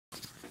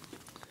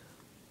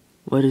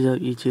What is up,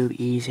 YouTube?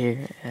 Ease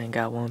here, and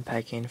got one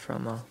pack in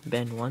from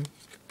Ben One.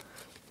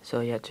 So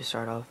yeah, to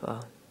start off,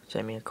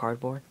 sent me a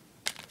cardboard.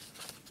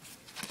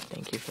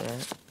 Thank you for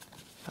that.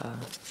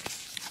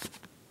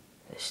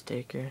 A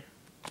sticker.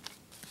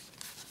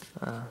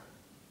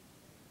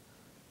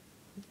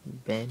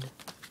 Ben.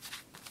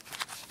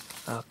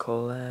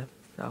 Collab.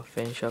 I'll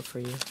finish up for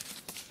you.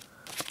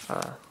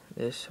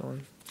 This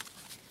one.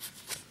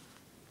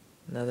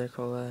 Another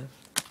collab.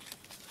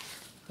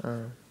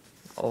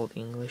 Old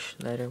English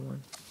letter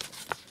one.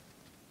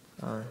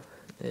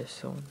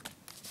 This one.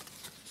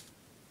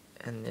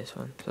 And this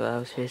one. So that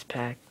was his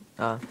pack.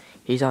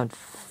 He's on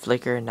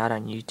Flickr, not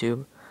on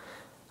YouTube.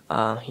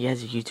 He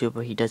has a YouTube,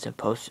 but he doesn't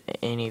post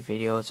any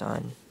videos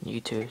on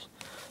YouTube.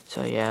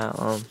 So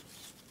yeah,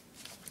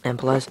 and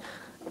plus,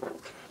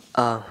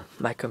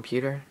 my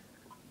computer,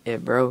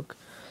 it broke.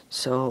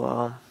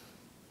 So,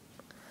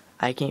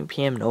 I can't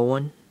PM no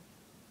one.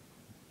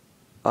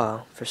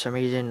 For some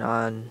reason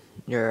on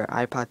your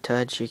iPod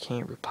Touch, you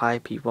can't reply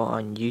people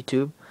on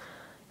YouTube.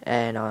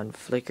 And on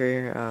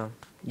Flickr,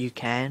 you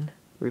can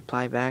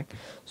reply back.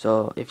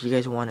 So if you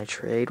guys want to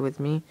trade with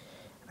me,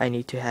 I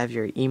need to have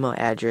your email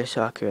address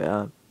so I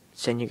could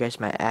send you guys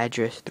my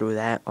address through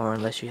that, or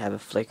unless you have a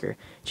Flickr,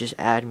 just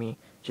add me.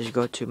 Just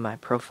go to my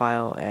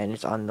profile and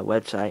it's on the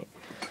website.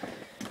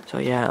 So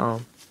yeah,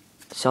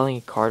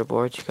 selling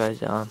cardboards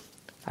because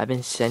I've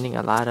been sending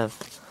a lot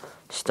of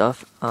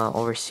stuff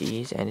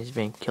overseas and it's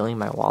been killing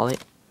my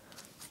wallet.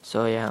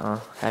 So yeah,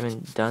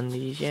 haven't done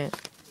these yet,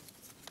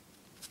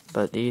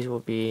 but these will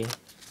be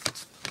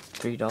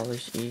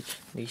 $3 each,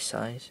 these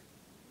size.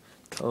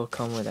 It'll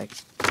come with like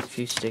a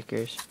few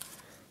stickers.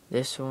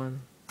 This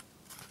one,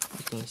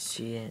 you can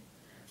see it,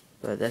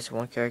 but that's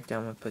one character.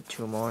 I'm gonna put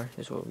 2 more.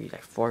 This will be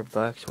like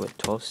 $4 with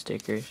 12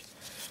 stickers.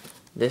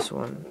 This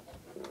one,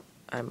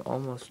 I'm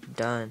almost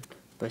done,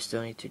 but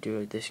still need to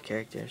do this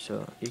character.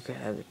 So you could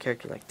have a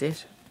character like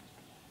this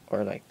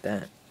or like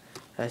that.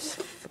 That's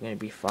gonna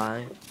be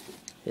 5.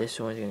 This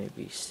one's gonna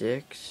be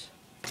 6.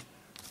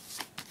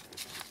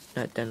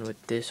 Not done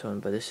with this one,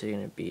 but this is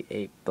gonna be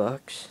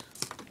 $8.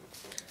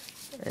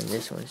 And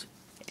this one's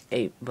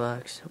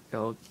 $8.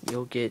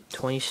 You'll get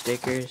 20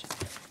 stickers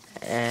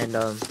and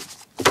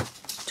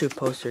 2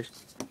 posters.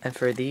 And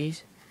for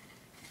these,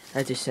 I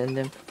had to send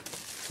them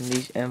in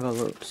these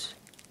envelopes,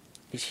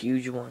 these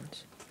huge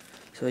ones.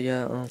 So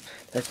yeah,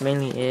 that's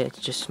mainly it. It's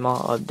just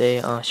small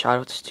update.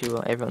 Shoutouts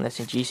to everyone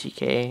that's in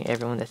GCK,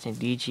 everyone that's in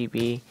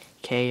DGB,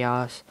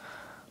 Chaos,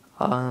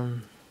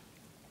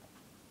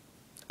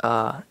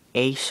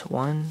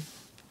 Ace1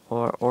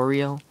 or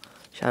Oreo.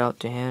 Shout out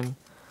to him,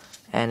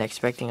 and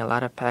expecting a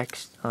lot of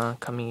packs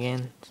coming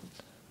in,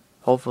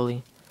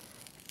 hopefully.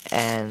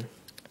 And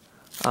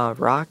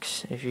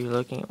Rocks, if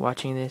you're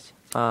watching this,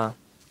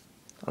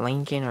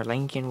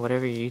 Lincoln,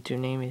 whatever your YouTube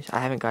name is, I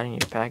haven't gotten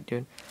your pack,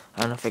 dude. I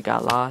don't know if it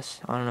got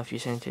lost. I don't know if you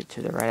sent it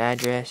to the right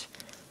address.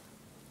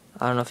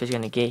 I don't know if it's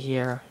gonna get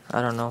here.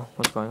 I don't know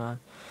what's going on.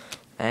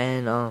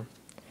 And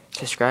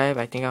subscribe.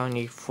 I think I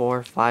only need 4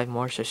 or 5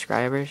 more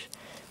subscribers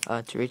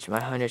to reach my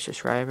 100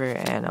 subscriber,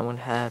 and I'm gonna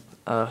have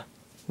a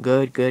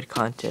good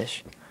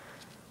contest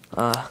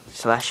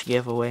 /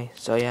 giveaway.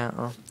 So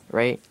yeah,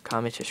 rate,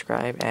 comment,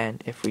 subscribe,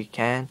 and if we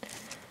can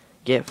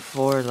get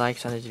 4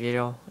 likes on this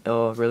video, it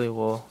really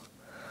will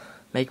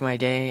make my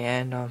day.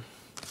 And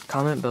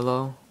comment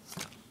below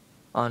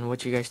on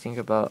what you guys think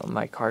about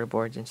my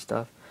cardboards and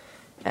stuff.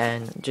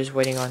 And just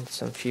waiting on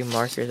some few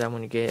markers I'm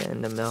gonna get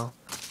in the mail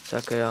so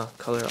I could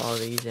color all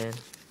these in,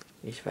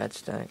 these fat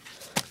stacks.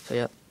 So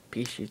yeah,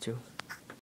 peace, YouTube.